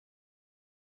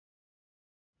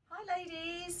Hi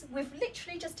ladies, we've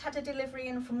literally just had a delivery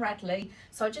in from Radley,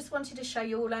 so I just wanted to show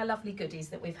you all our lovely goodies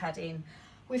that we've had in.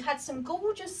 We've had some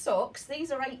gorgeous socks.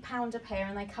 These are £8 a pair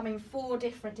and they come in 4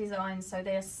 different designs, so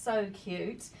they're so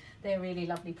cute. They're really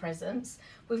lovely presents.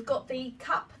 We've got the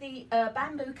cup, the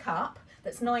bamboo cup,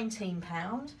 that's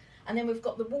 £19, and then we've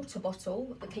got the water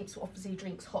bottle that keeps obviously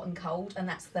drinks hot and cold, and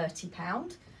that's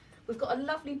 £30. We've got a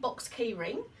lovely box key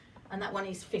ring, and that one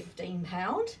is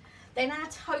 £15. Then our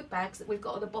tote bags that we've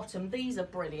got at the bottom, these are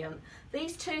brilliant.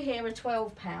 These two here are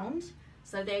 £12,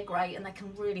 so they're great and they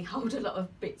can really hold a lot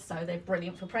of bits, so they're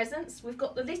brilliant for presents. We've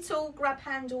got the little grab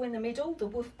handle in the middle, the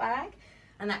woof bag,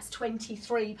 and that's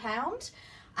 £23.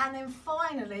 And then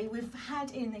finally, we've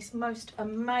had in this most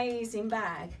amazing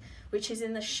bag, which is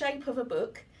in the shape of a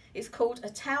book. It's called A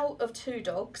Tale of Two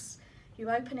Dogs. You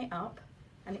open it up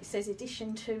and it says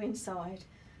edition 2 inside,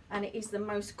 and it is the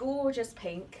most gorgeous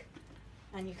pink,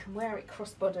 and you can wear it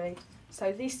crossbody.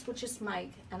 So this would just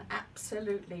make an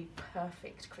absolutely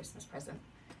perfect Christmas present.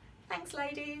 Thanks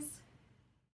ladies.